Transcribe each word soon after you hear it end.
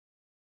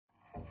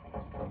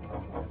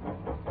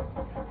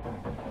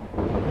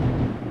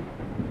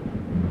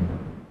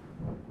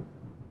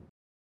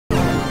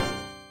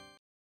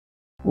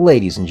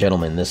Ladies and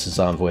gentlemen, this is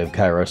Envoy of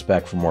Kairos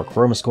back for more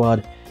Chroma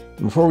Squad.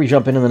 And before we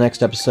jump into the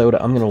next episode,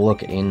 I'm going to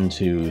look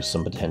into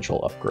some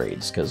potential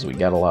upgrades, because we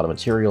got a lot of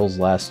materials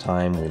last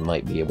time. We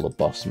might be able to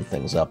buff some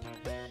things up.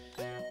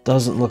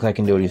 Doesn't look like I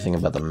can do anything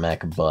about the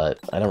mech, but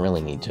I don't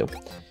really need to.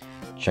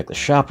 Check the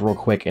shop real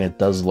quick, and it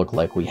does look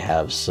like we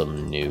have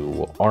some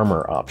new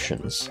armor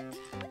options.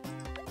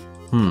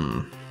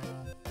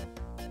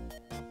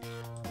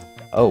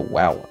 Oh,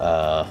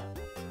 wow,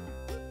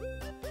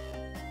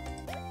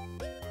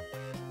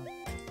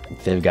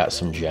 they've got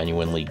some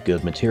genuinely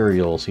good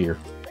materials here.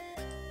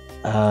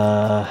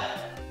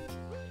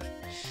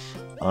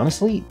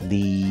 Honestly,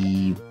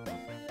 the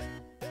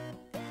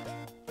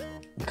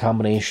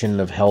combination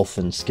of health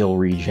and skill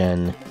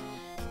regen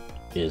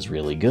is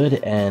really good,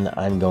 and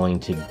I'm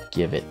going to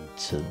give it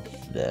to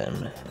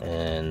them.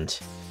 And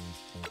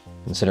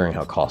considering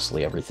how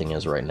costly everything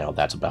is right now,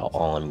 that's about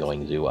all I'm going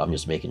to do. I'm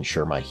just making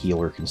sure my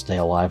healer can stay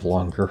alive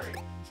longer.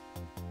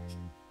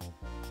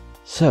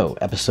 So,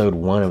 episode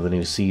 1 of the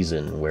new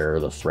season, where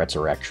the threats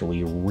are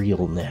actually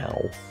real now.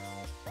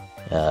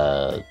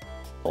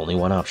 Only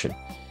one option.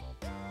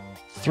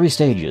 3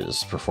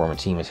 stages. Perform a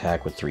team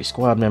attack with 3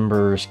 squad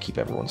members, keep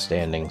everyone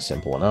standing,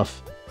 simple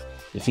enough.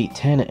 Defeat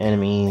 10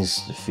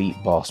 enemies, defeat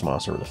boss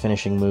monster with a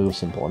finishing move,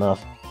 simple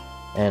enough.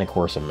 And of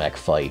course a mech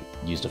fight,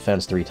 use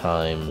defense 3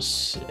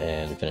 times,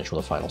 and finish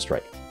with a final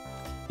strike.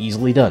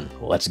 Easily done,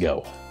 let's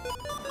go.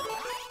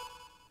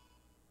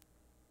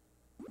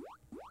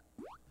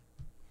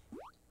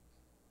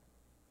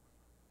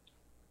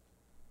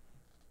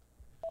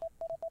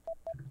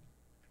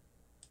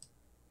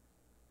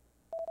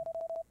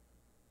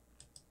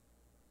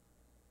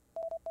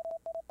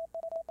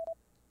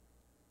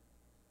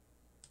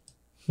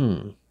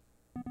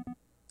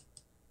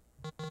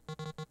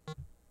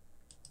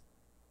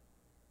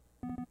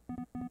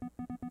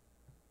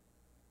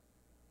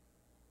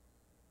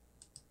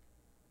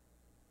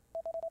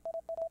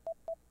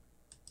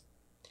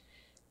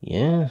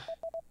 Yeah.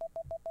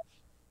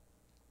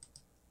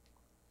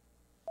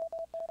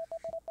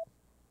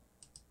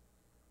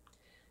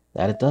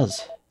 That it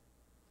does.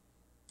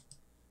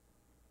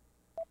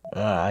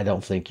 I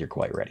don't think you're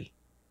quite ready.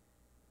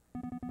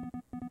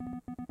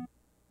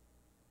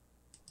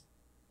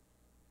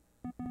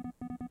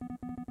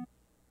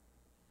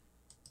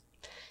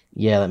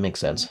 Yeah, that makes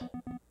sense.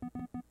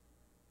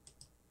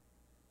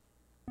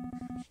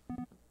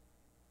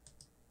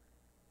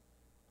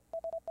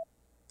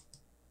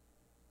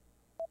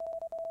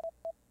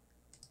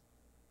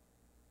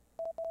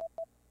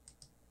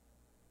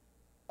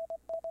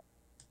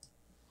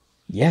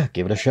 Yeah,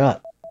 give it a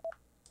shot.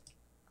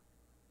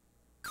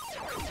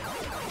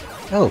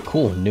 Oh,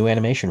 cool. New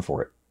animation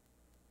for it.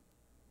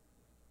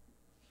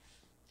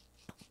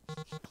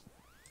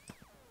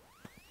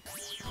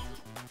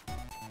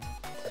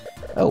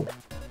 Oh.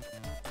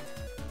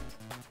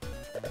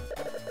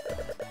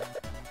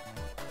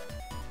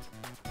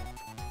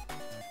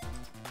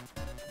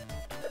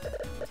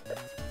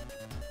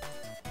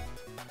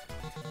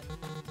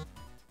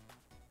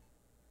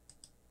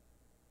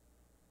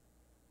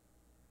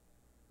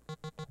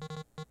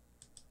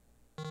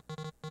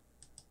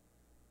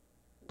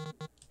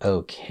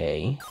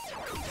 Okay.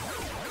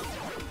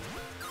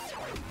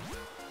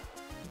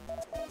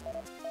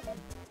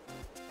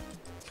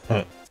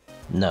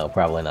 No,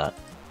 probably not.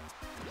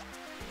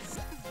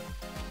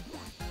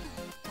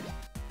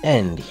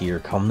 And here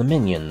come the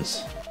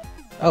minions.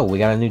 Oh, we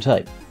got a new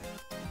type.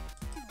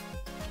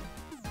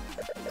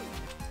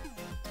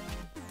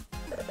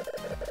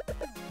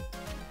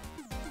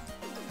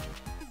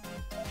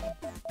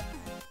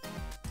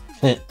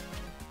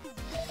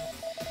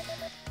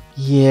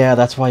 Yeah,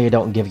 that's why you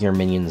don't give your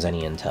minions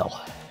any intel.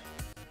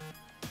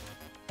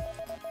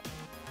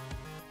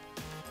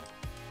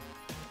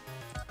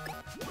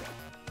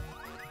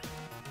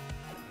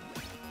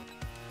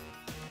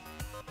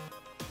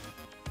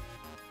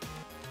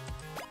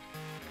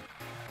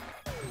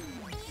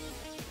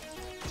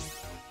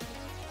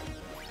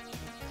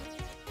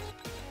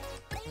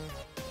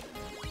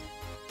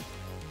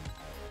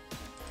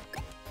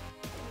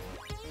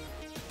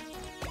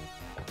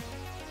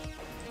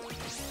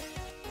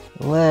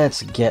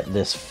 Let's get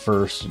this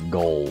first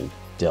goal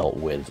dealt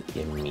with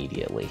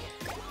immediately.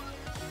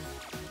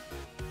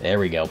 There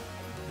we go.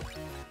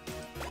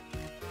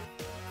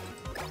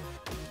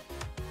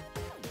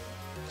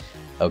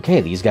 Okay,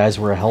 these guys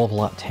were a hell of a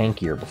lot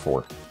tankier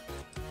before.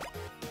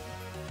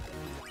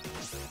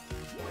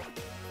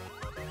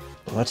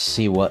 Let's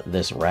see what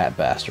this rat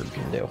bastard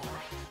can do.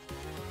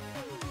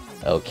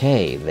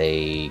 Okay,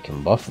 they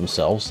can buff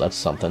themselves, that's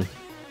something.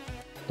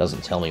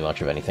 Doesn't tell me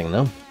much of anything,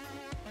 though.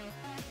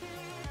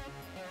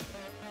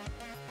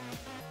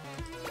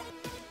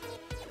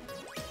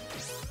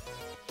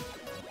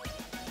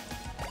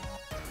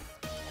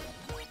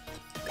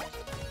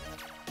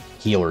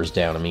 Healer's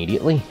down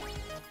immediately.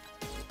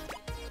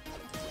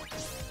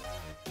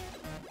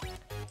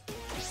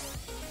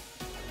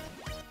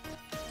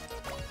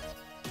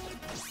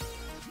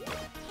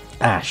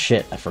 Ah,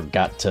 shit, I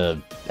forgot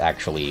to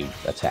actually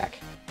attack.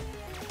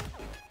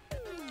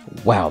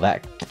 Wow,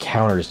 that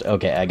counters.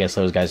 Okay, I guess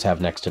those guys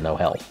have next to no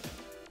health.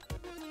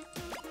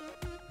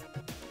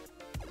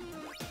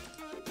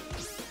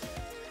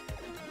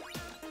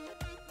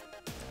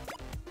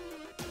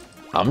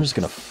 I'm just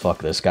gonna fuck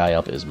this guy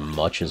up as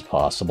much as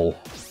possible.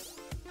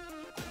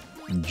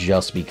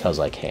 Just because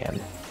I can.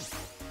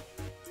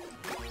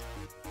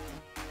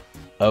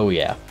 Oh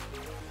yeah.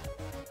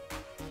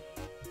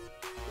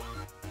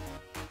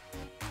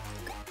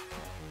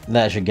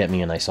 That should get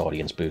me a nice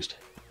audience boost.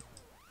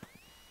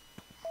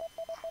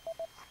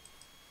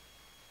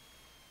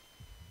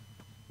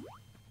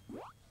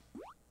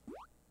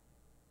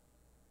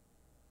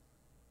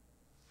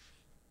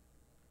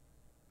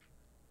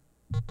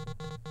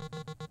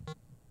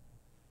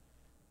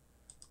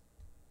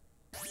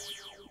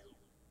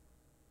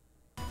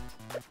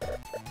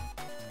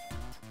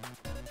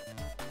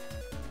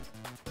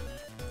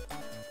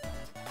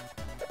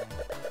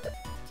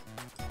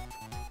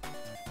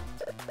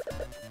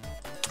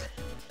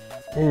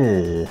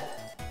 Ugh.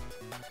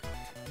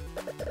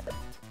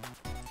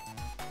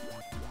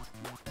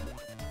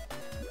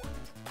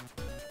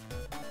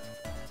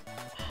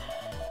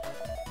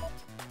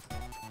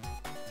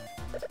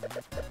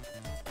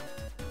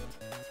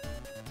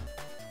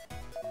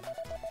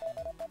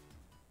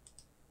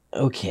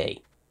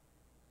 Okay.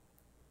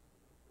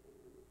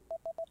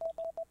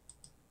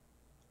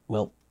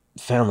 Well,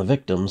 found the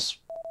victims.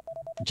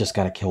 Just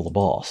gotta kill the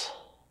boss.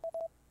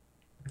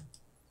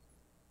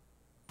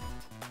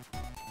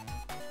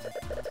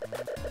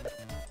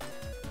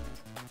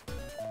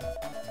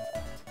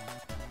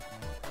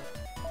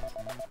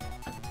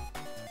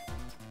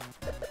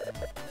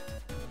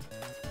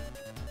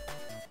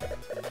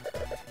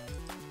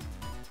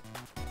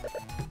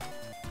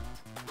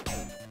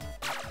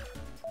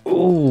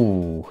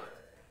 Ooh.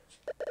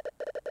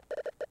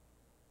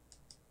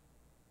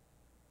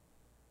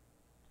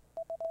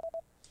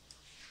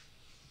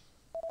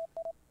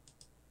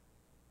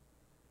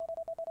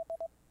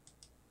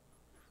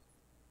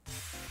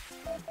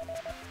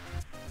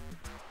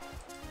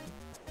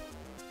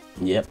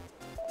 Yep.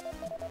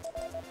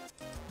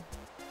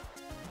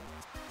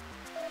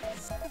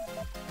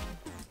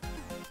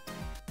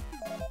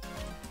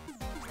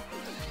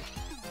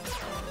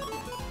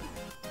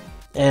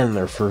 And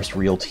their first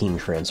real team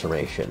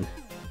transformation.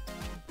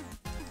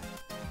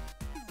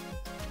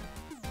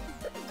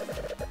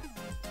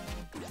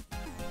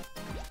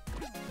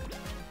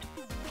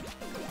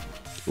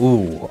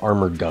 Ooh,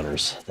 armored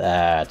gunners.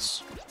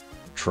 That's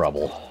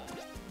trouble.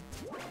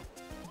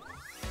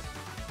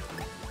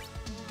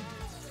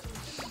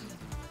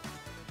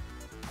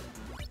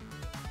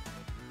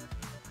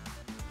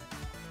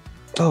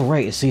 Oh,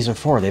 right, it's Season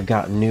 4. They've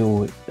got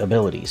new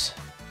abilities.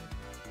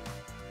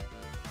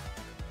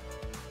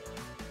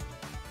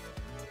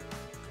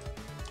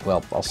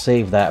 Well, I'll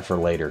save that for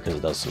later because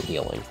it does some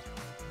healing.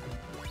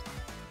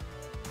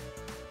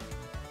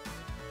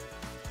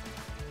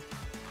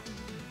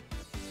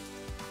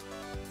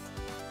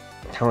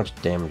 How much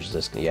damage is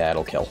this? Yeah,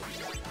 it'll kill.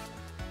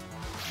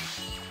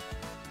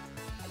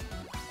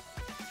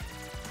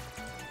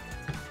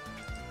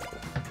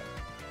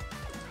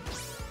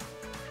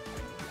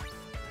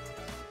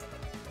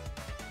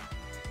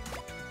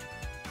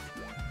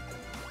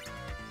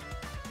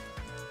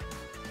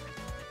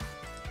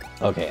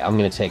 Okay, I'm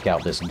gonna take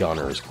out this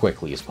gunner as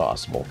quickly as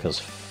possible, because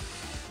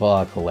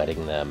fuck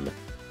letting them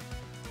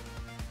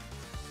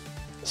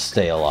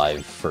stay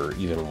alive for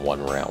even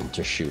one round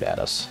to shoot at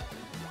us.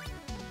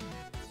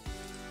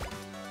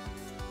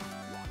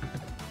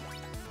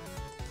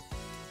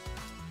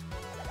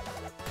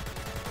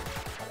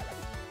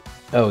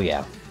 Oh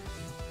yeah.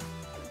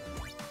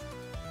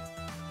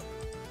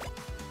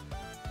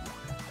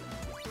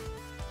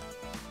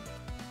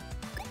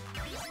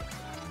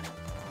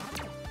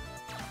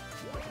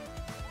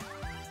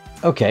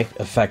 Okay,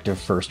 effective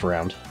first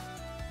round.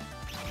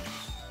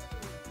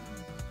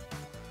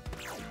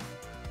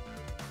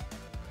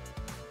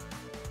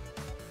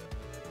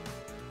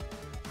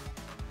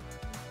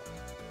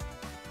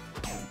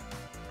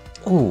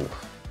 Ooh,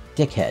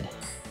 dickhead.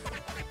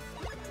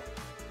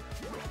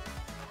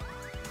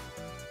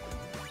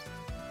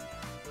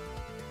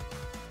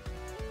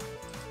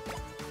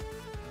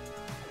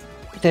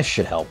 This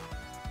should help.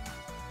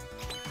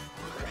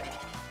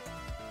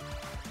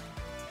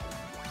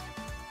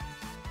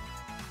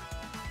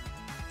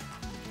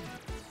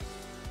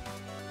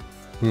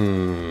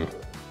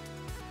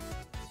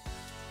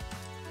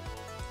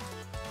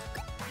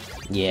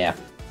 Yeah.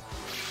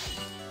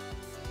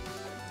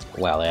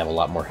 Wow, they have a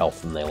lot more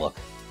health than they look.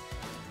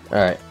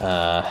 Alright,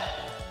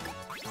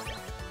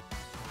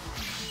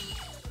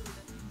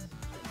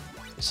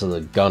 so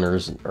the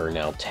gunners are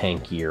now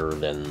tankier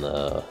than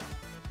the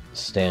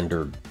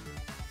standard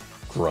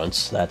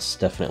grunts. That's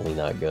definitely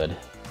not good.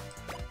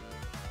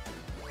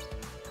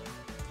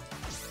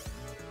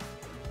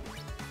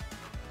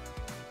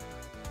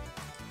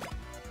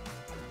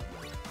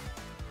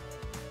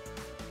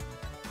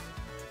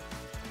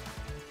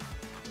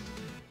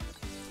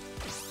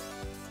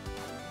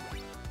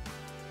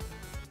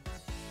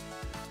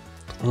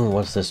 Ooh,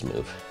 what's this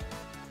move?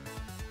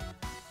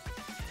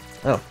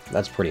 Oh,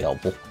 that's pretty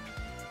helpful.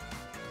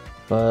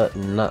 But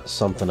not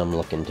something I'm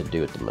looking to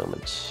do at the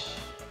moment.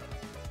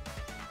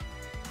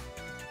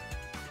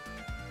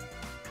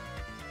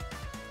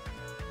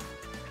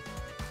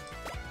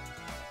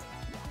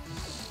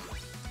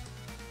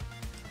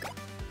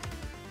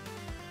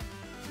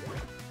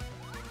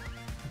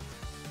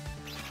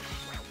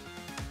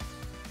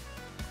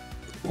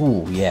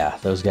 Ooh, yeah,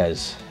 those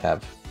guys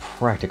have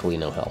practically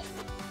no health.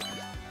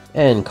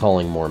 And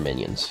calling more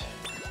minions.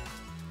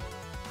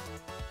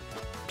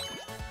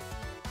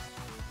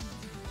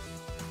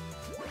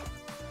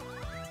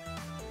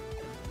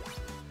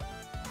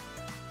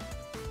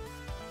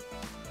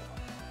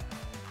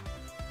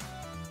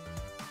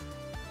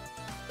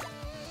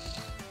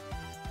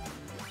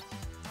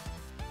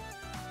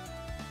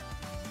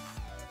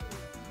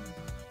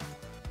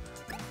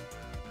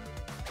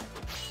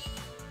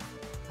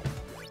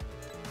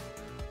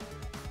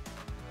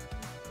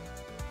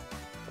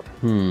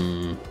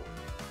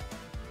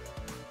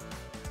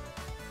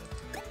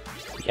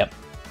 Yep.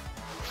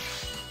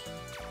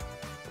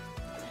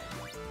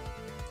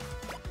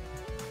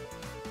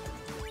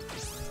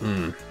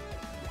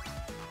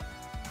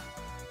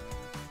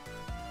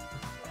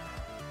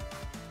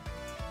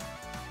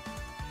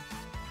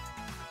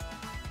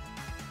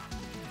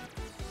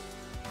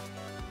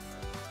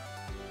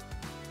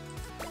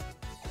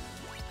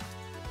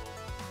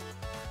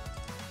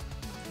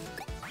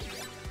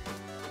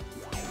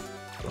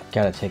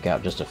 Gotta take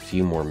out just a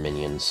few more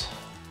minions.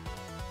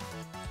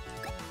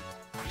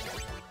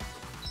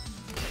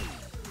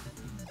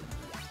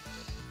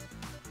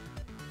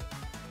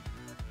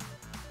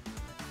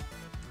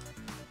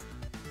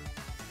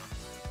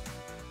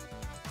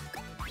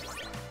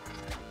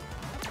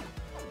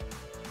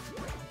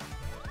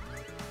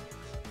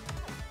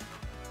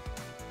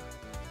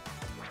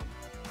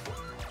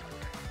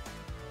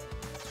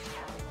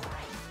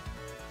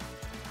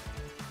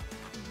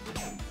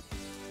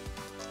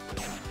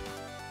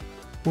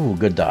 Ooh,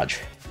 good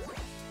dodge.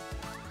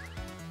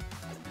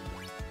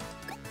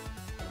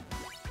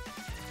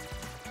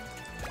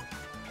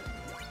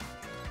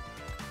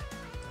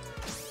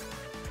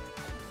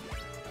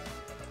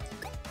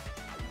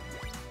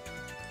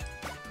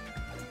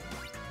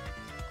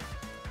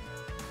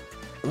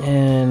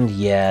 And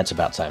yeah, it's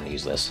about time to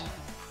use this.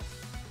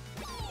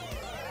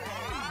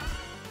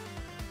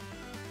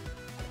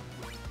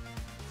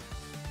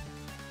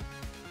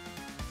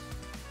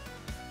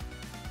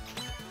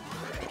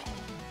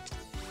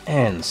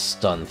 And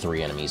stun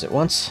 3 enemies at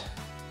once.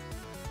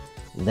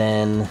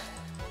 Then...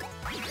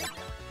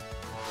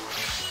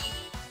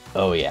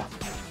 oh yeah.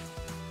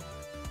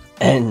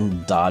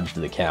 And dodged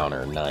the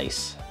counter,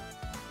 nice.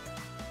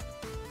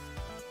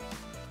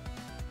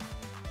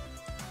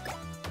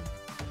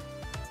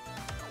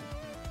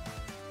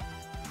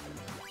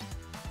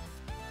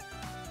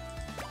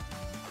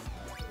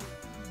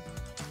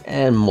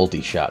 And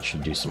multi-shot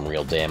should do some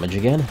real damage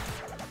again.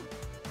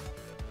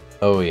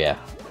 Oh yeah.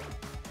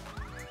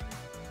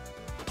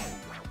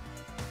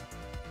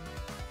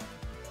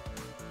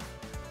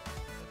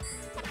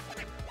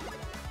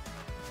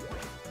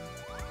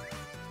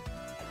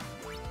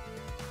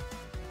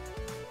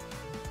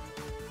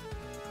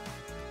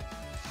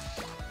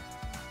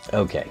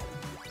 Okay.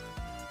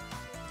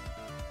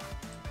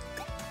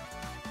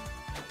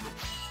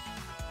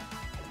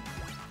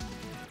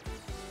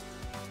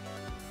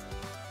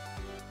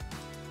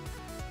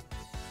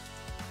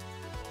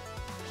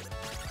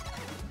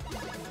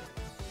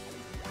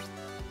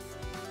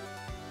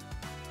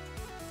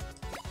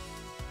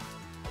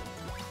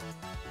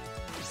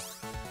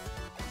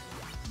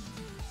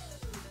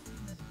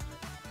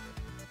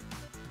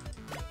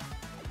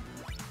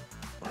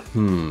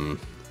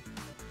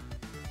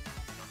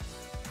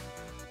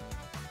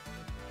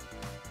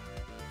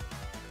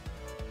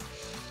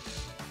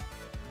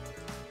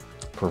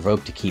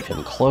 Provoke to keep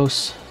him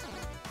close.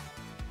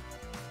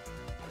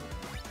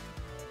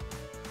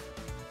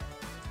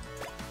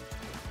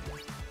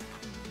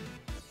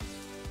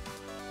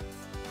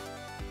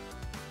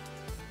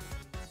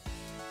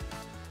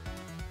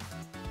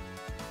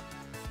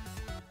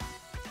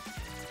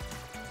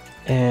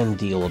 And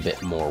deal a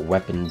bit more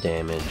weapon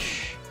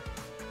damage.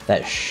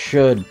 That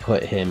should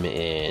put him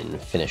in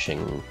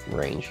finishing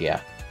range,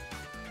 yeah.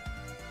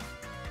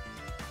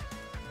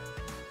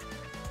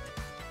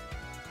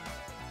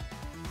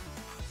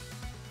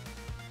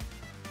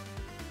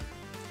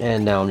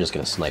 And now I'm just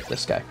going to snipe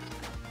this guy.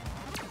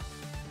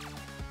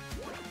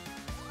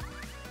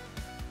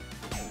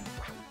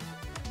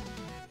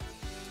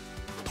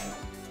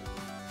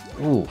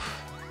 Oof.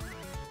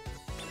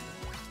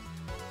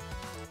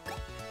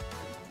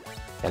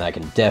 And I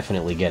can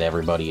definitely get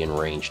everybody in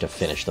range to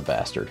finish the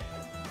bastard.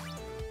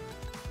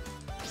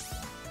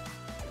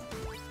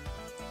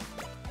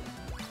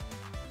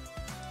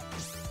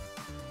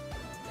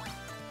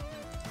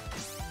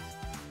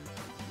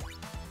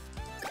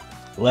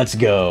 Let's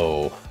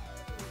go.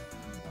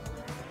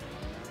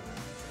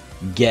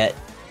 Get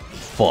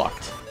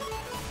fucked.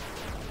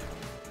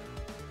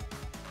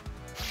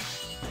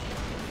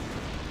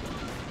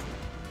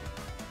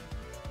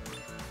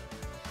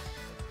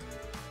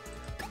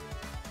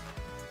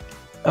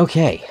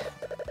 Okay,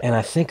 and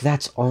I think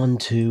that's on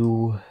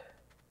to...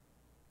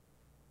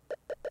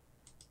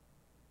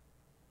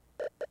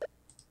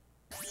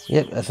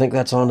 Yep, I think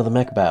that's on to the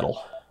mech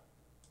battle.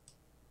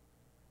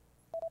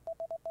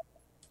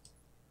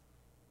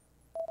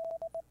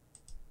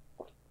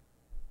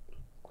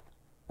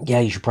 Yeah,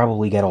 you should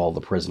probably get all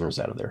the prisoners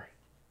out of there.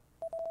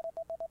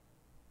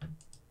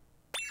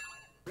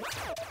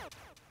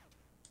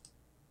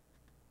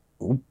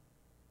 Oop.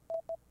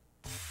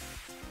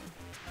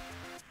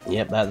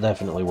 Yep, that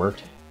definitely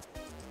worked.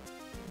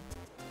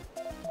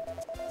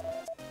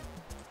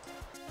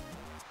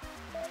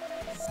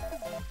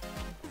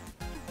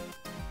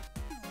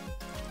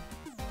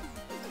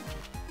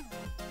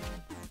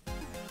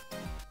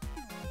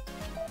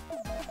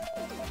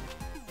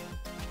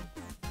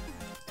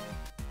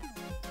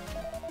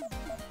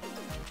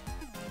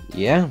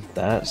 Yeah,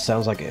 that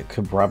sounds like it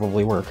could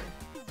probably work.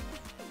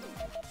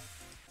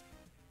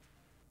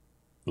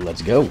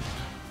 Let's go.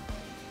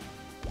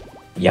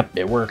 Yep,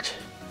 it worked.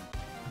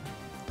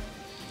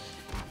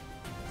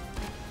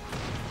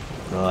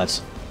 Well,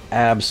 let's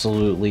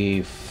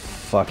absolutely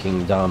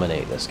fucking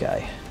dominate this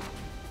guy.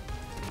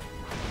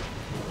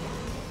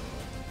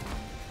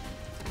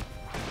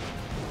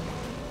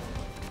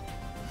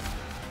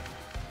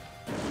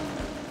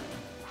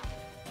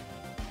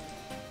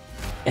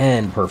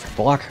 And perfect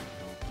block.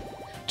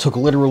 Took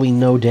literally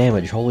no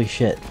damage, holy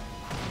shit.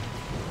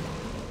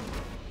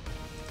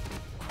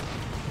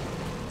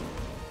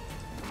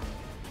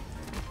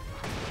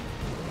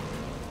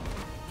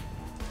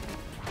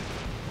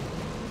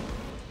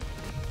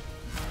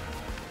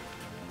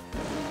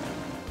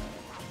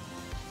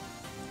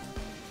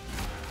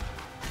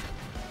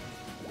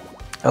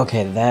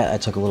 Okay, that I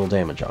took a little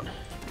damage on.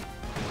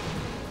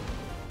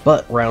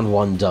 But round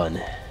 1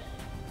 done.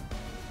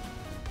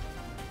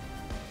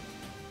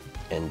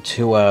 And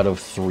 2 out of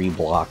 3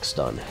 blocks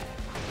done.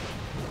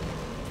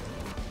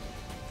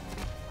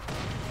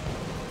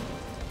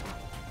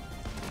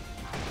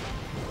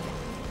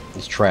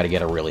 Let's try to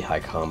get a really high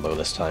combo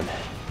this time.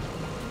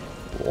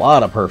 A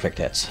lot of perfect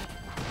hits.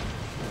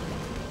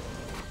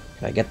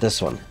 Can I get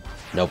this one?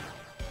 Nope.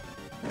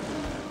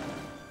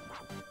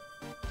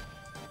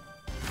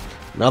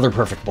 Another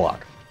perfect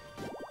block.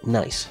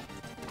 Nice.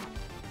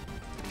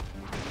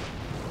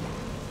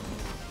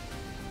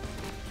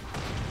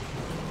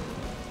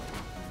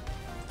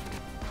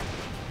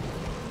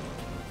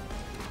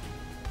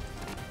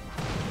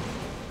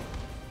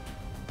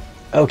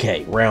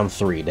 Okay, round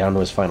 3, down to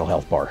his final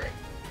health bar.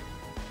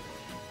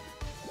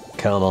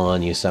 Come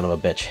on, you son of a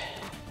bitch.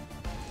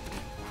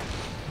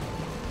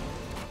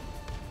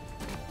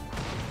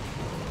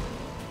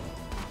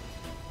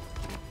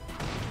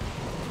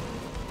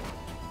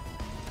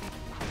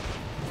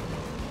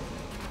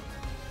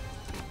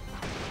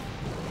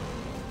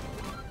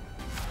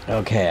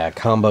 Okay, I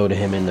comboed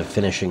him in the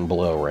finishing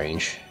blow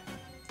range.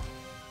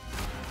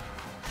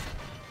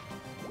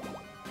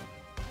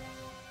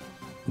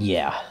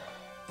 Yeah.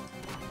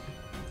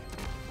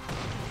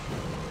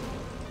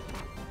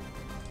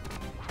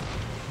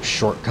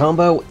 Short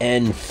combo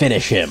and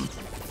finish him.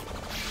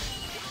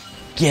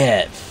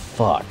 Get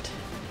fucked.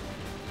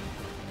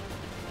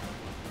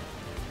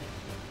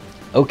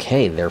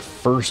 Okay, their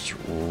first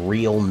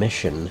real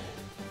mission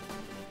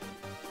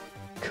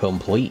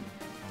complete.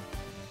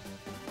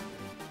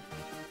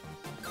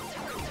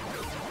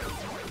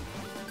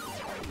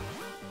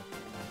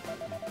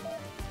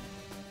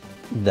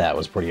 That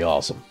was pretty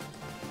awesome.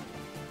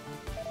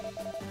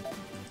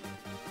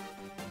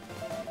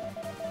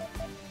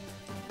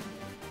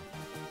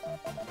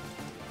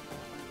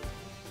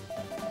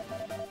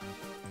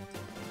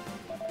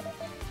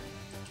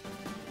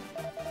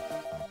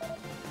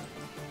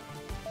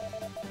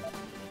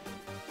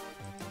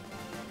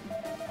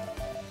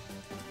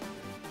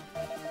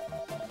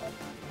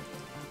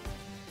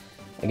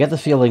 I get the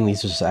feeling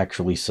these are just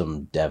actually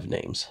some dev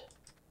names.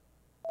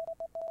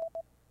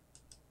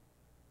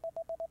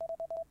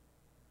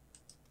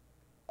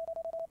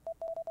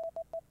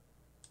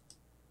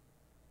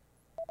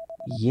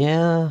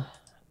 Yeah,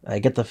 I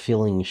get the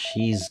feeling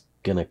she's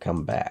gonna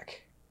come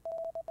back.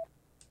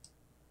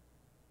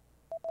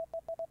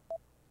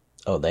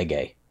 Oh, they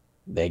gay.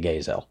 They gay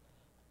as hell.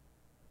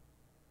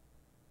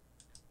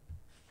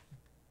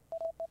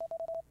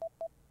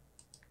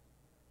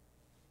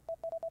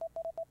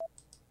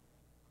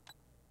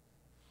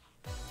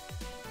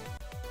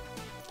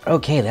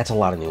 Okay, that's a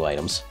lot of new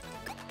items.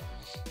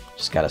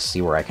 Just gotta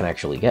see where I can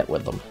actually get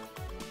with them.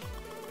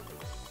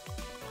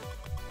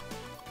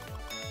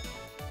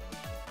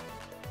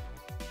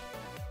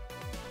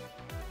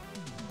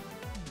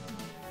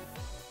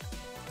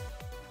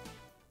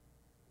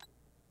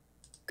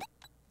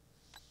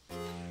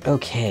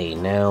 Okay,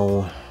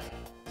 now...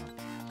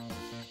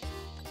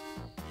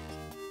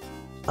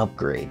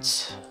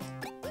 upgrades.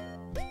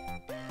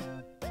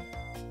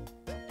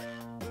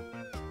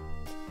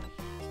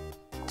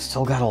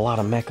 Still got a lot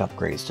of mech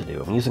upgrades to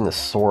do. I'm using the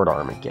sword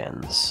arm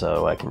again,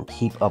 so I can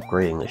keep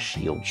upgrading the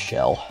shield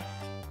shell.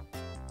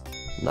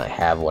 And I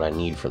have what I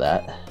need for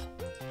that.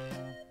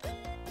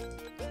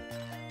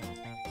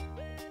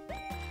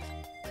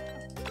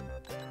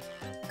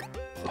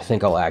 I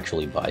think I'll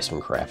actually buy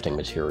some crafting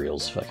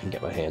materials if I can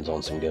get my hands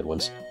on some good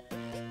ones.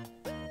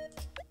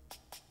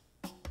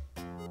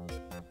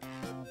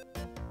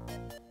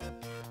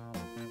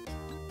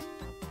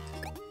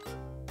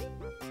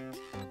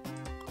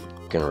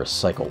 Gonna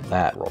recycle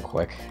that real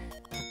quick,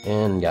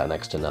 and got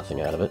next to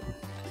nothing out of it.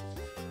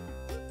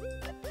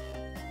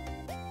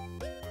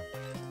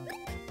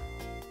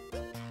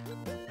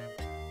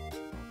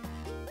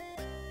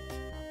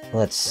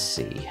 Let's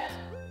see.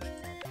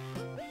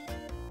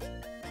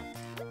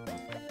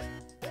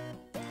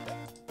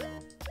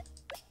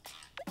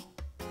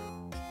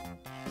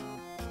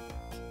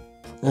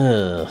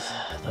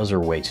 Those are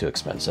way too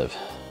expensive.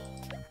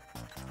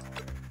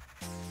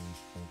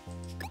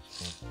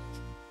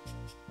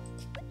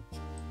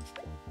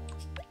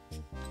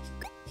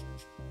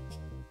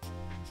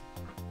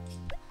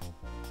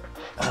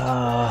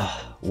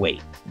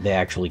 Wait, they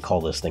actually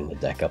call this thing the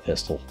Deca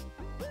pistol.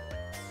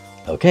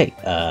 Okay,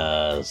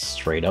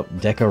 straight up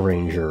Deca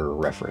Ranger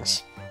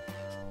reference.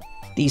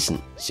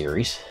 Decent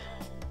series.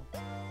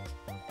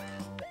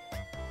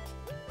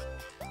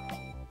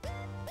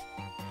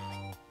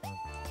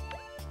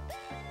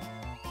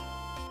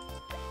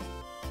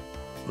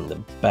 The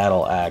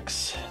battle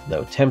axe,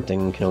 though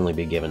tempting, can only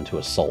be given to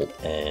assault,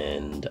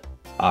 and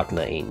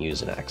Akna ain't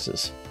using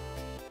axes.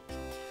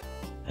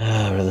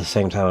 But at the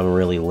same time, I'm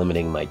really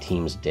limiting my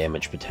team's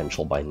damage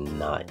potential by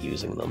not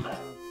using them.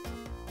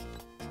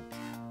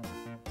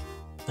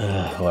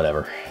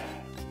 Whatever.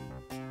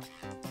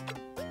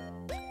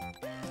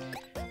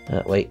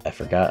 Wait, I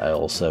forgot I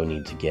also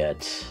need to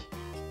get...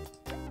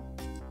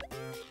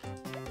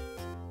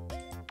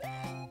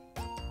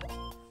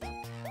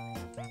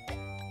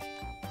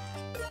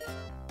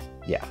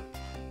 Yeah.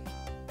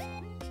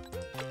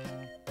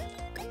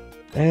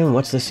 And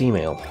what's this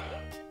email?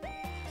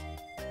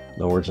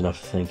 No words enough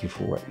to thank you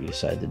for what you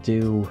decided to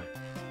do.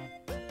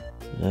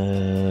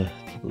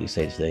 People you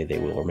say today they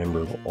will remember,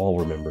 will all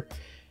remember.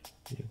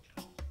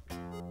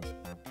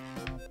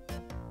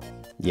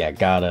 Yeah,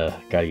 gotta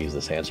use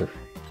this answer.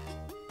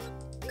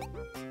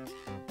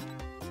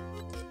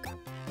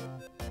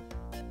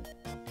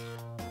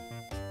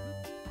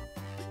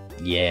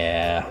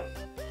 Yeah.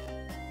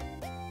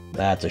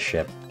 That's a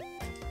ship.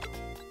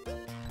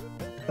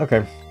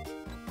 Okay.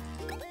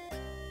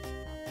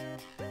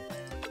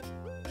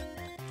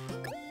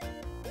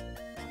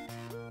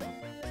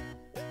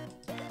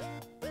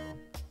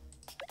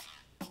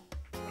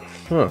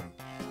 Huh.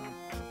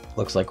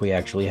 Looks like we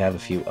actually have a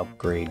few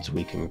upgrades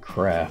we can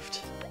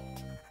craft.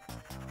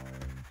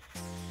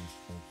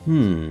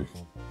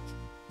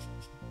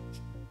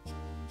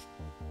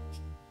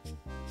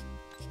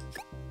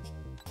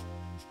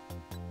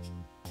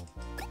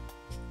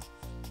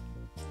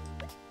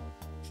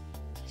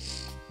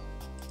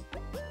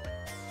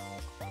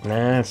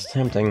 That's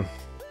tempting.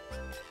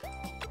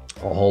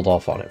 I'll hold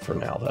off on it for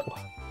now, though.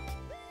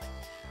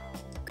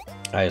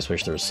 I just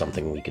wish there was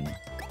something we could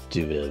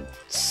do to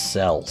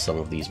sell some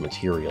of these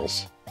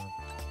materials.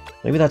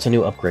 Maybe that's a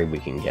new upgrade we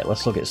can get.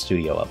 Let's look at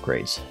studio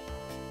upgrades.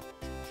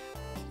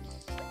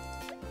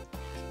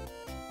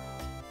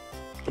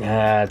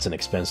 That's an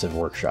expensive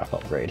workshop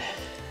upgrade.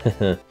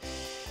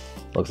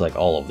 Looks like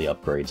all of the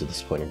upgrades at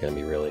this point are going to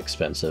be really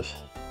expensive.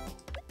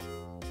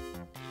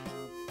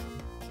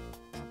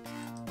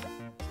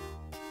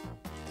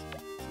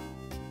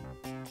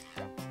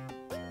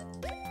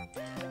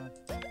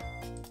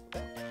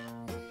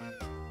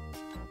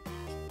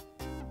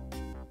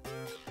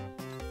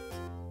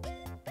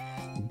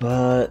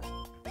 But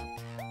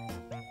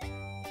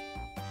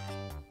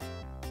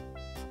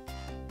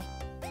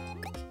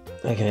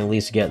I can at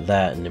least get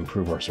that and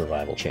improve our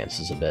survival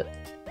chances a bit.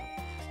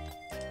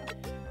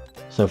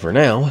 So for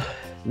now,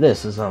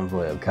 this is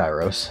Envoy of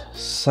Kairos,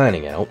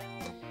 signing out,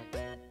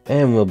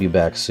 and we'll be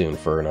back soon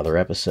for another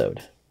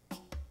episode.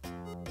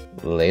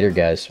 Later,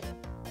 guys.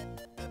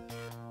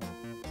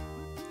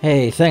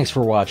 Hey, thanks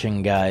for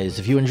watching, guys.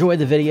 If you enjoyed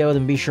the video,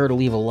 then be sure to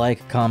leave a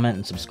like, comment,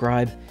 and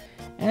subscribe.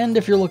 And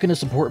if you're looking to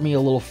support me a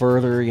little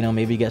further, you know,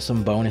 maybe get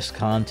some bonus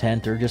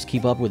content or just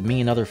keep up with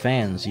me and other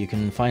fans, you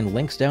can find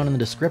links down in the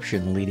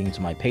description leading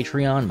to my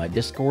Patreon, my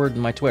Discord,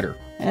 and my Twitter.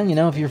 And, you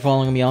know, if you're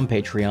following me on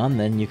Patreon,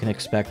 then you can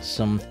expect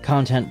some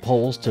content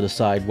polls to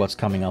decide what's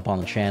coming up on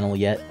the channel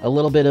yet. A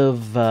little bit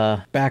of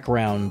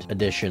background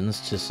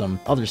additions to some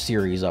other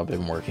series I've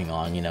been working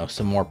on, you know,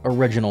 some more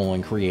original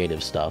and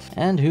creative stuff.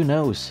 And who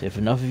knows, if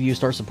enough of you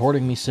start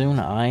supporting me soon,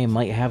 I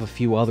might have a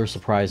few other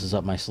surprises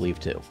up my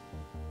sleeve too.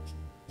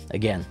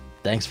 Again,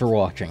 thanks for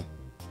watching,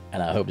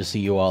 and I hope to see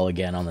you all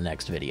again on the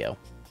next video.